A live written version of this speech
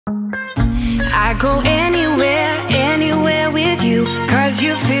I go anywhere, anywhere with you, 'cause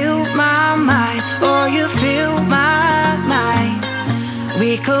you fill my mind, oh you fill my mind.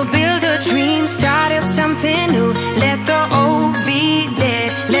 We could build a dream, start up something new. Let the old be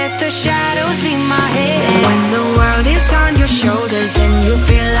dead, let the shadows leave my head. And when the world is on your shoulders and you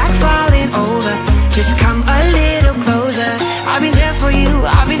feel like falling over, just come a little closer. I'll be there for you,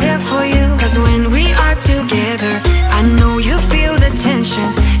 I'll be there for you. 'Cause when we are together, I know you feel the tension.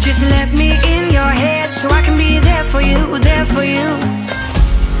 Just let me in your head so I can be there for you, there for you.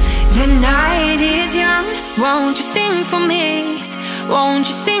 The night is young, won't you sing for me? Won't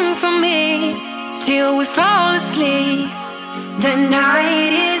you sing for me till we fall asleep? The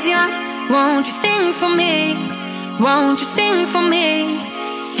night is young, won't you sing for me? Won't you sing for me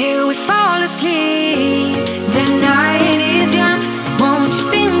till we fall asleep? The night is young, won't you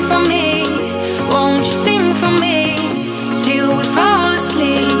sing for me? Won't you sing for me till we fall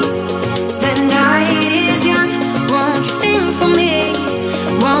asleep? The night is young, won't you sing for me?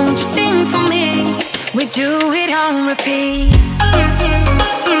 Won't you sing for me? We do it on repeat.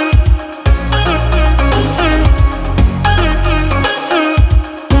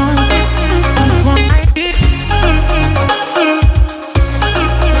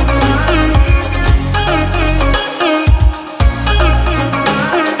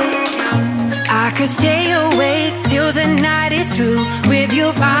 Could stay awake till the night is through, with you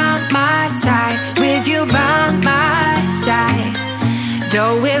by my side, with you by my side.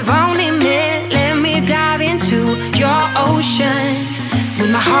 Though we've only met, let me dive into your ocean with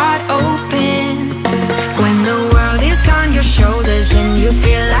my heart open. When the world is on your shoulders and you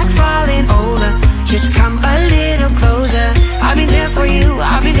feel like falling over, just come a little closer. I'll be there for you,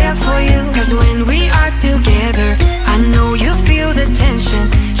 I'll be there for you. 'Cause when we are together, I know you feel the tension.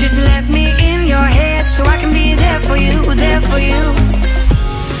 Just let me in your head so I can be there for you, there for you.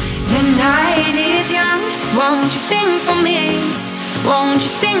 The night is young, won't you sing for me? Won't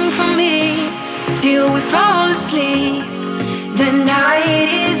you sing for me till we fall asleep? The night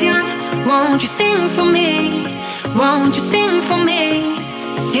is young, won't you sing for me? Won't you sing for me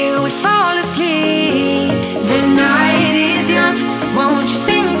till we fall asleep? The night is young, won't you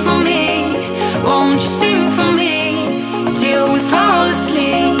sing for me? Won't you sing for me till we fall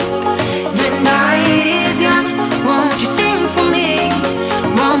asleep? The night is young, won't you sing for me?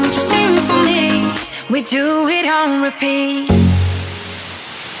 Won't you sing for me? We do it on repeat.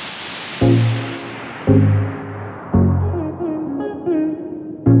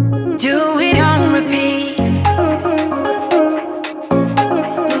 Do it on repeat.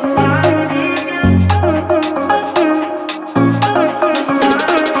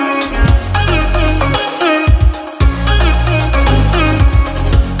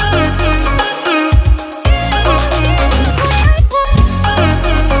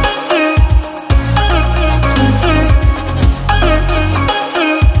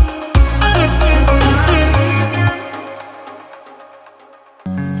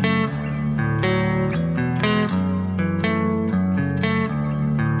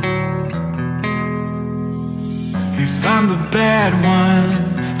 If I'm the bad one,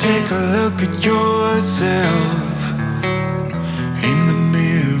 take a look at yourself in the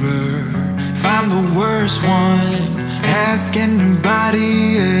mirror. If I'm the worst one, ask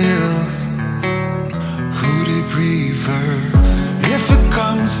anybody else who they prefer. If it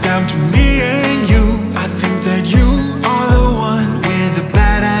comes down to me and you, I think that you are the one with a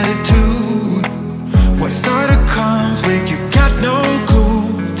bad attitude. What started conflict? You got no clue.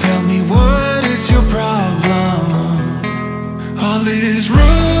 Tell me, what is your problem? All these rumors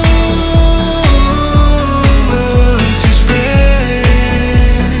you spread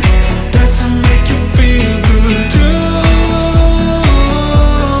doesn't make you feel good too.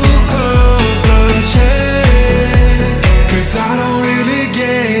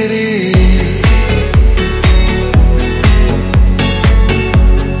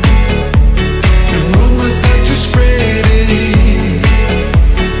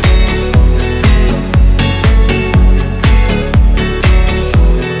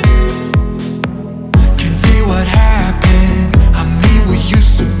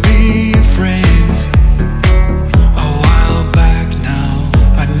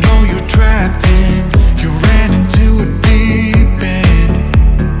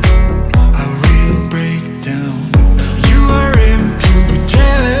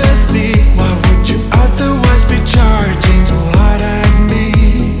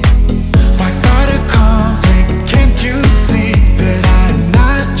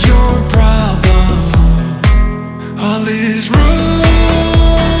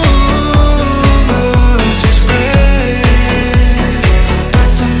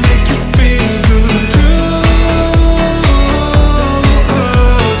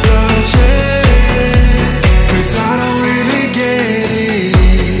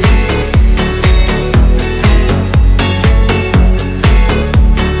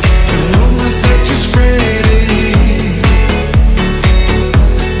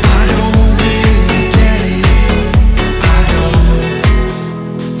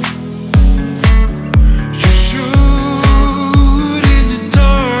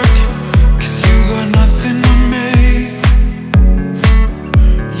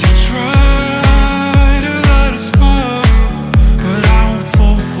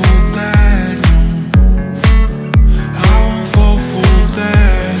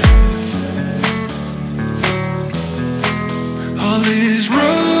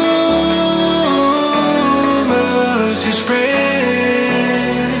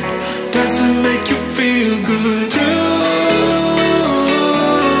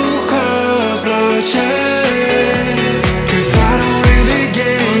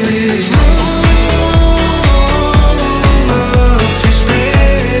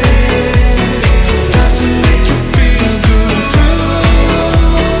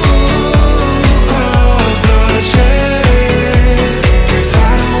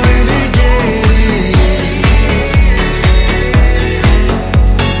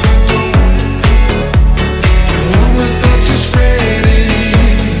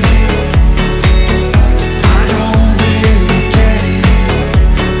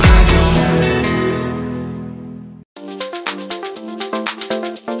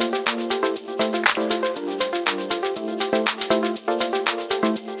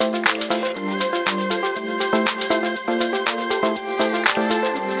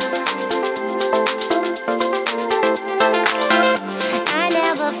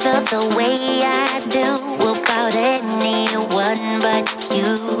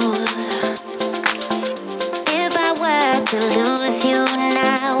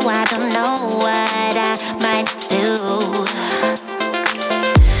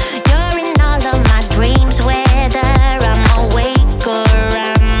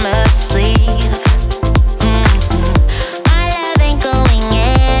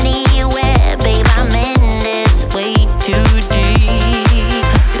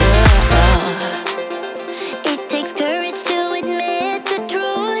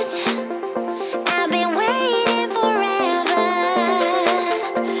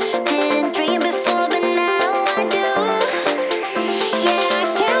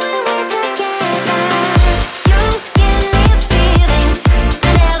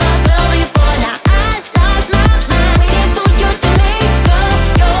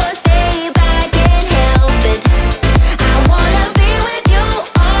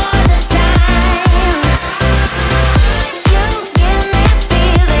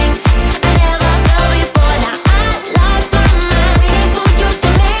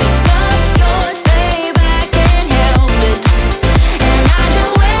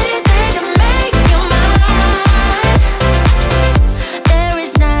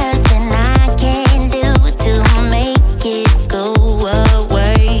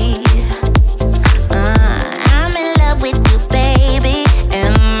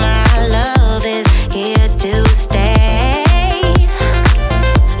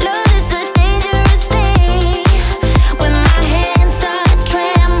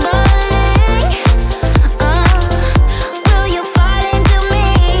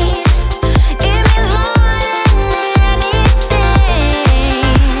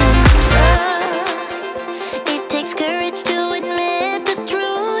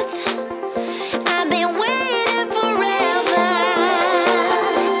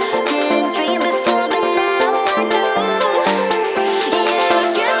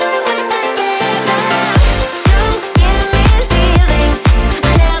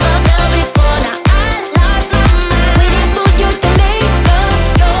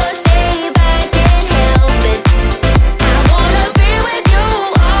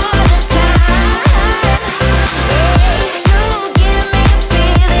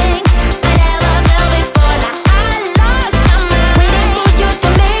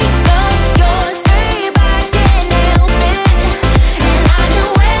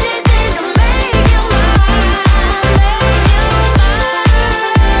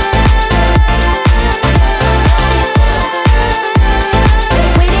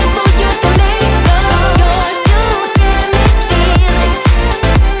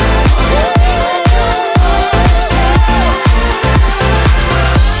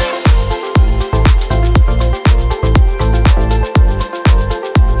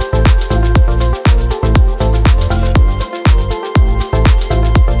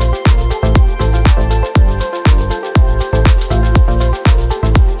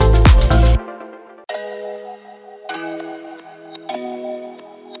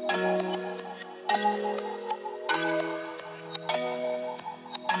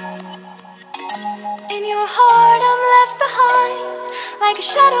 your heart, I'm left behind, like a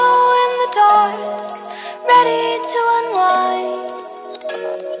shadow in the dark, ready to unwind.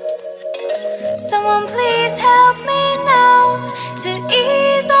 Someone please help me now to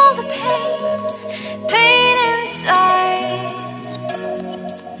ease all the pain inside.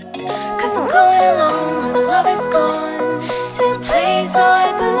 'Cause I'm going alone when the love is gone, to a place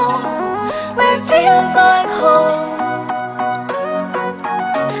I belong, where it feels like home.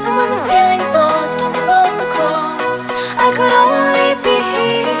 And when the feeling's lost and the roads are crossed, I could only be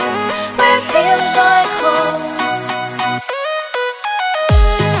here, where it feels like home.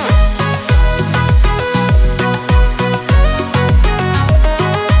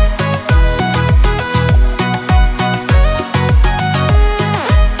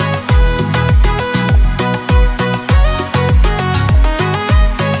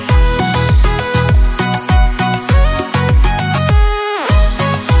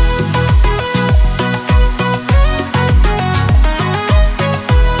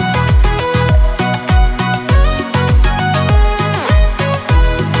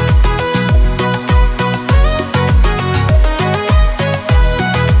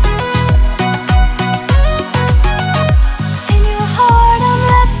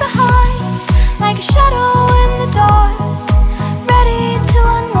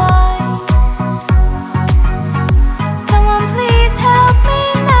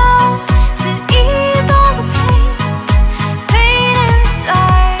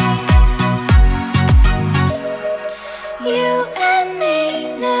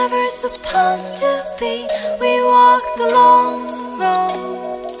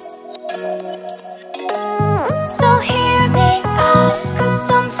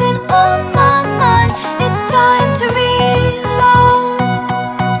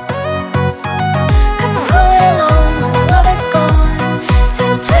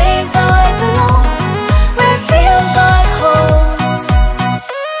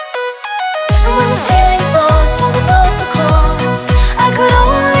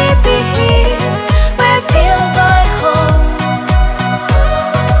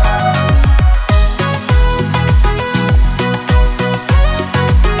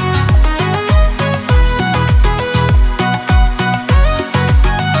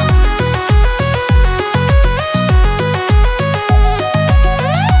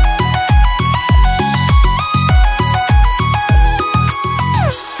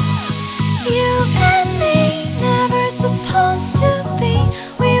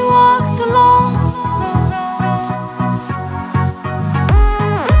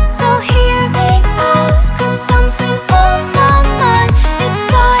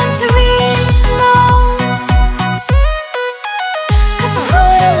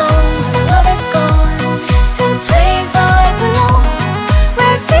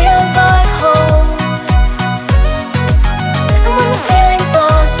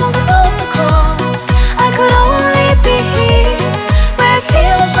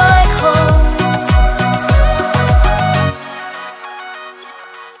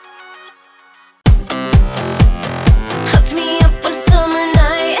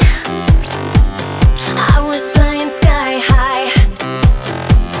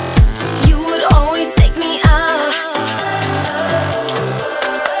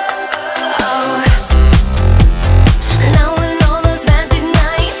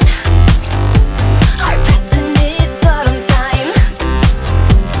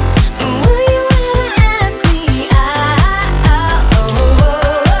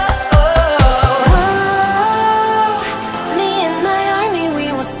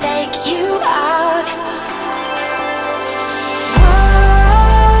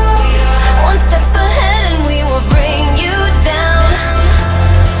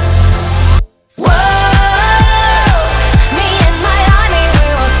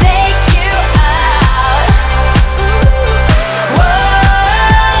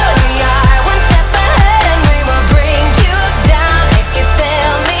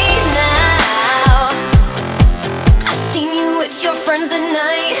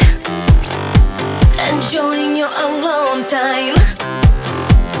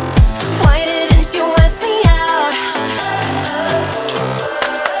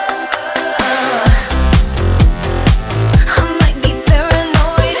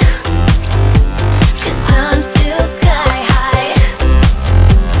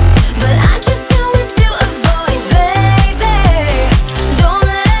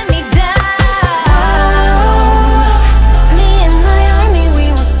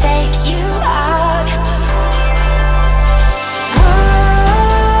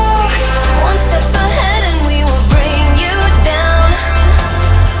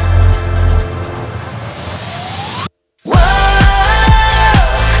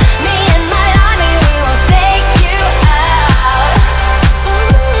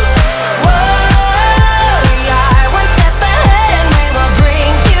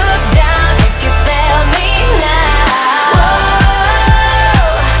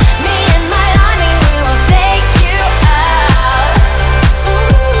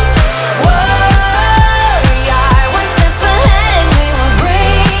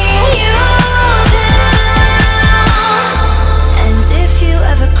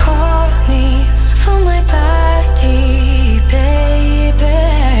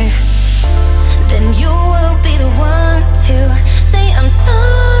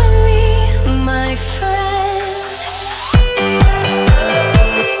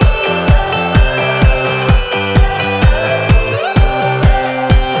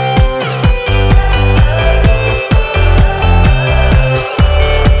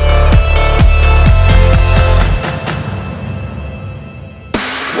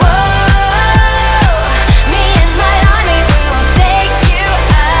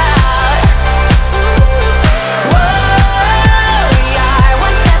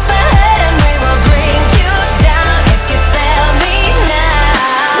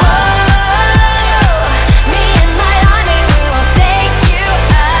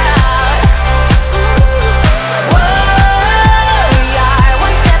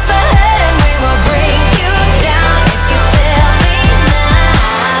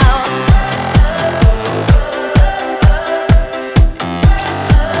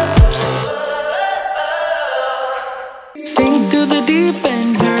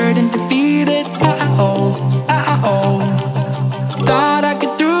 hurt and defeated. Thought I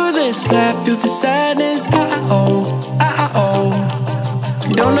could through this, laugh through the sadness.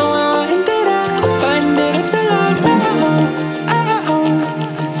 Don't know how I ended up, I ended up so lost.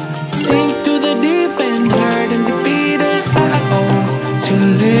 Sink through the deep end, hurt and defeated. Too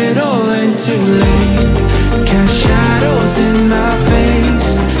little and too late. Cast shadows in my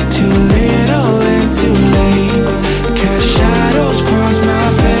face. Too little and too late. Cast shadows cross my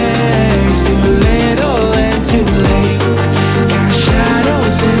face. Too little and too late. Cast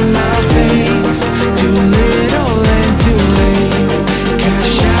shadows in my face. Too little and too late. Cast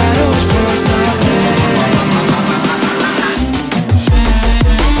shadows cross my face.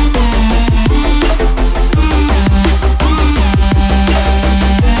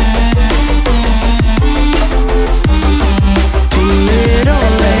 Too little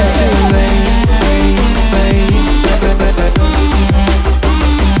and too late.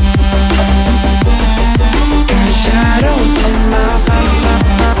 Cast shadows in my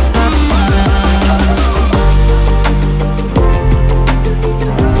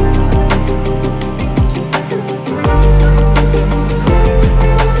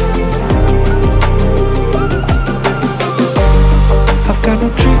I've got no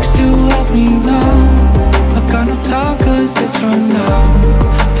tricks to help me now. I've got no time 'cause it's from now.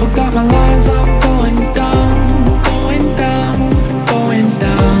 Forgot my lines, I'm going down, going down, going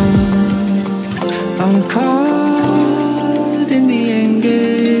down. I'm caught in the end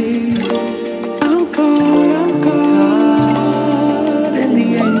game. I'm caught in the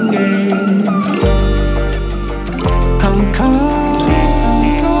end game. I'm caught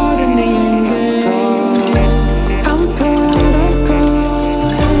in the end game. I'm caught.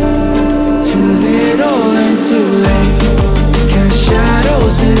 Too little and too late. Cast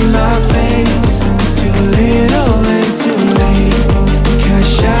shadows in my face. Too little and too late. Cast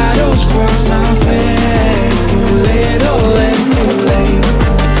shadows cross my face. Too little and too late.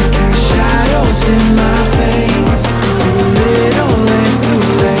 Cast shadows in my face. Too little and too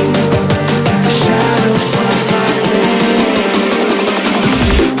late. Cast shadows cross my face.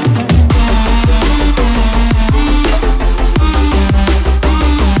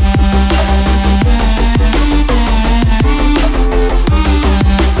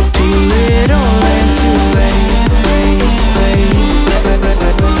 Too little and too late.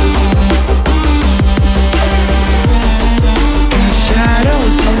 Cast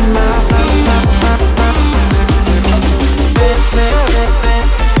shadows in my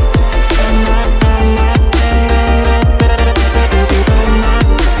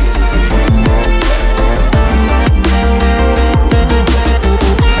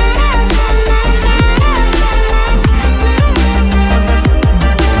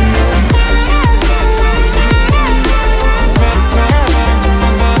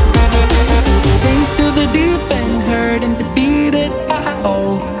sink through the deep end, hurt and defeated.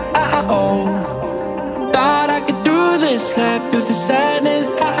 Thought I could through this, laugh through the sadness.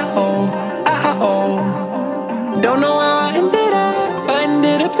 Don't know how I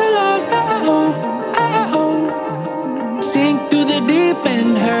ended up so lost. Sink through the deep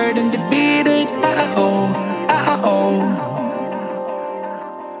end, hurt and defeated.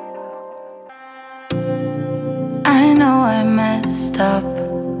 I know I messed up.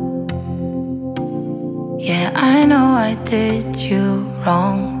 Yeah, I know I did you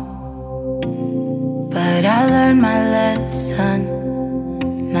wrong. But I learned my lesson.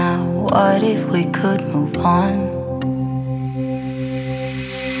 Now what if we could move on?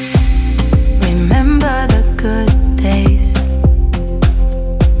 Remember the good days.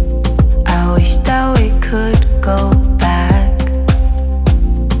 I wish that we could go back.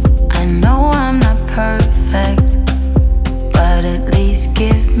 I know I'm not perfect, but at least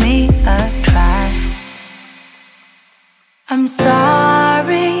give me a try. I'm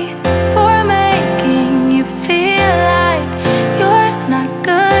sorry for making you feel like you're not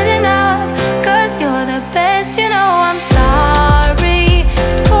good enough, 'cause you're the best, you know. I'm sorry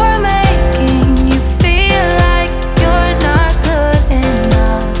for making you feel like you're not good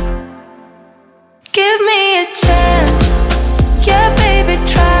enough. Give me a chance, yeah baby,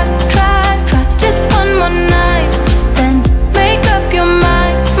 try just one more night, then make up your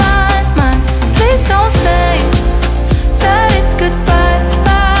mind. Please don't say that it's goodbye.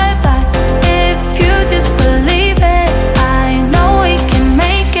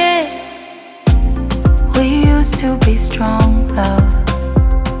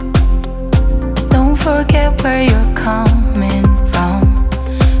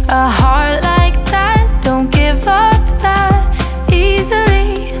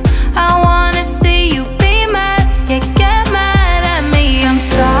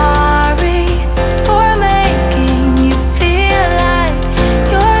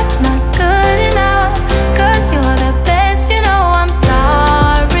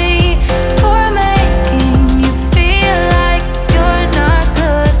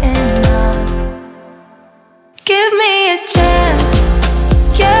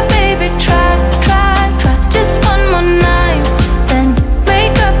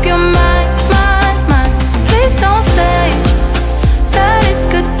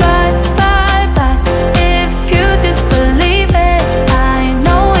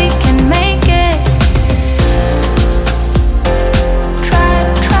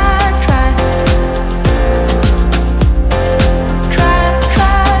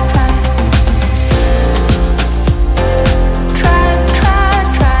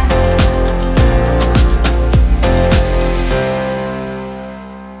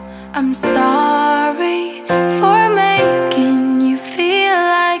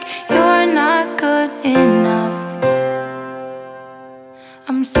 like you're not good enough.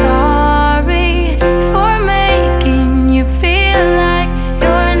 I'm sorry for making you feel like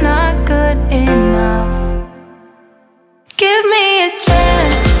you're not good enough. Give me a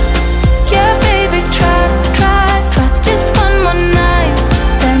chance, yeah baby, try, try, try. Just one more night,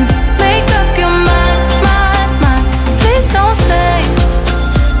 then make up your mind, mind, mind. Please don't say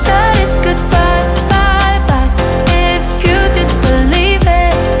that it's goodbye, bye, bye. If you just believe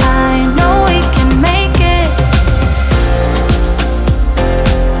it, I know we can make it.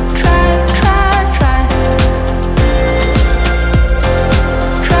 Try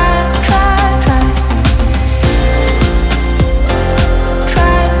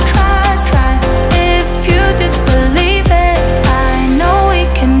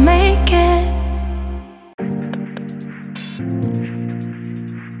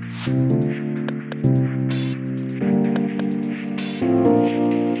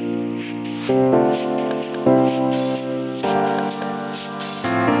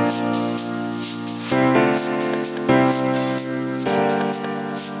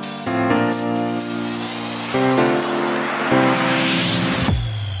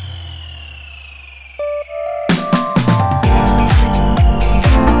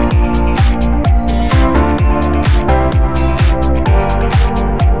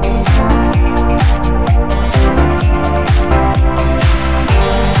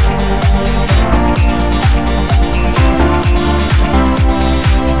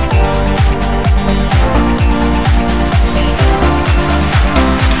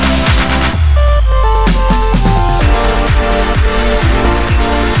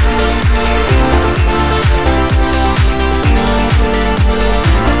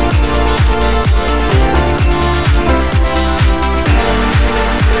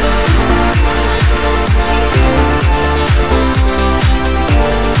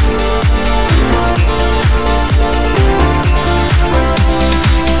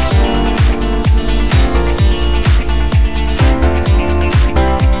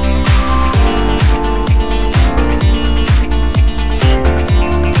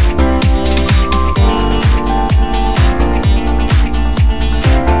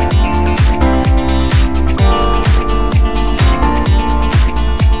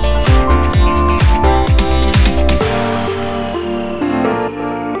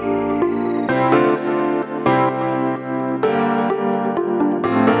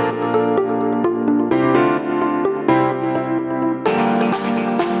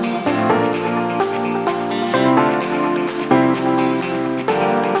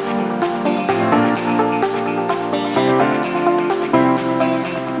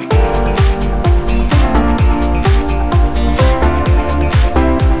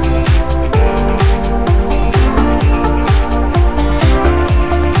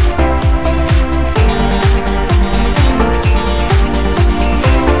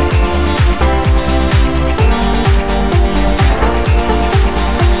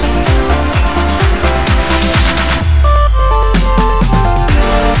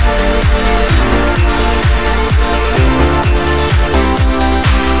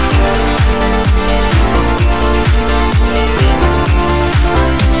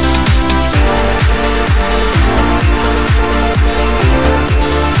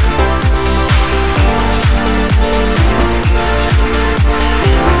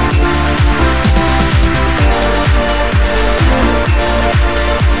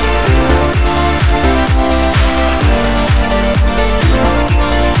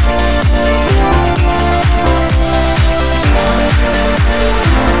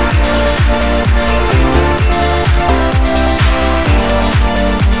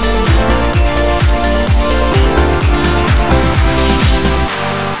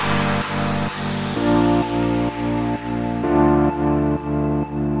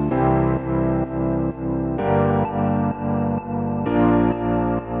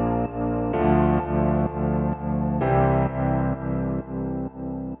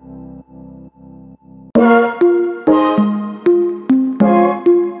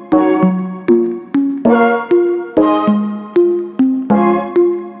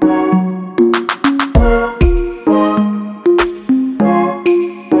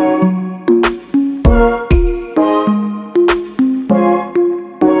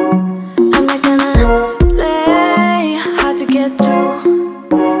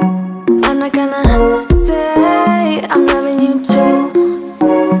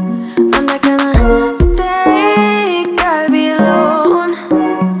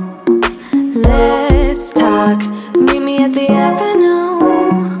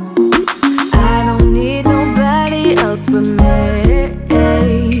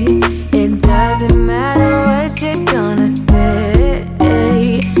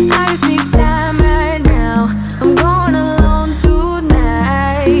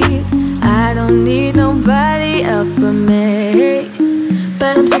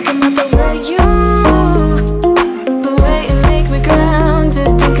but I'm thinking about the way the way you make me grounded.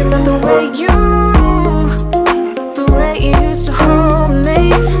 Thinking about the way the way you used to hold me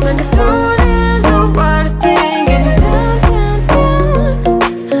like a stone in the water, singing down, down, down.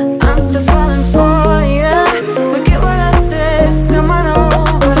 I'm still falling for ya. Forget what I said, just come on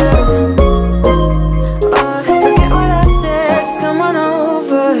over. Oh, forget what I said, just come on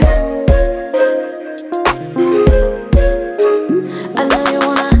over. I know you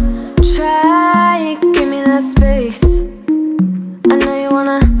wanna try, give me that space. I know you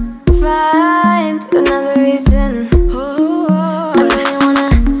wanna find another reason. I know you wanna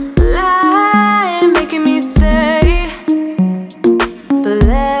lie, making me stay. But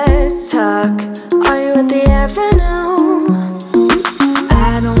let's talk, are you at the avenue?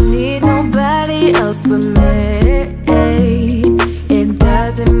 I don't need nobody else but me. It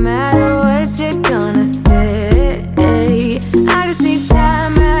doesn't matter what you're gonna say. I just need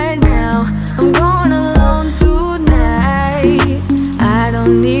time right now, I'm going alone tonight. I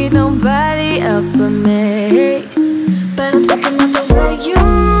don't need nobody else but me. But I'm thinking about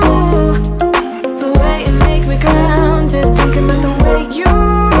the way you make me grounded. Thinking about the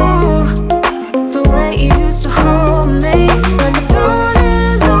way you used to hold me like a stone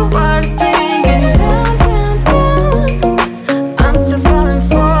in the water, singing down, down, down. I'm still falling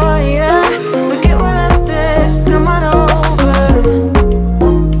for ya. Forget what I said, just come on over.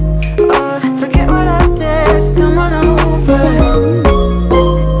 Oh, forget what I said, just come on over.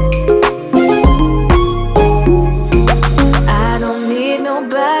 I don't need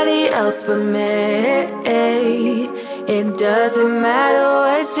nobody else but me. It doesn't matter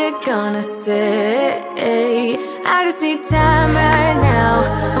what you're gonna say. I just need time right now,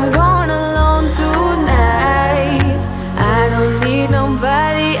 I'm going alone tonight. I don't need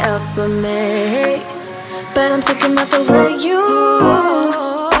nobody else but me. But I'm thinking about the way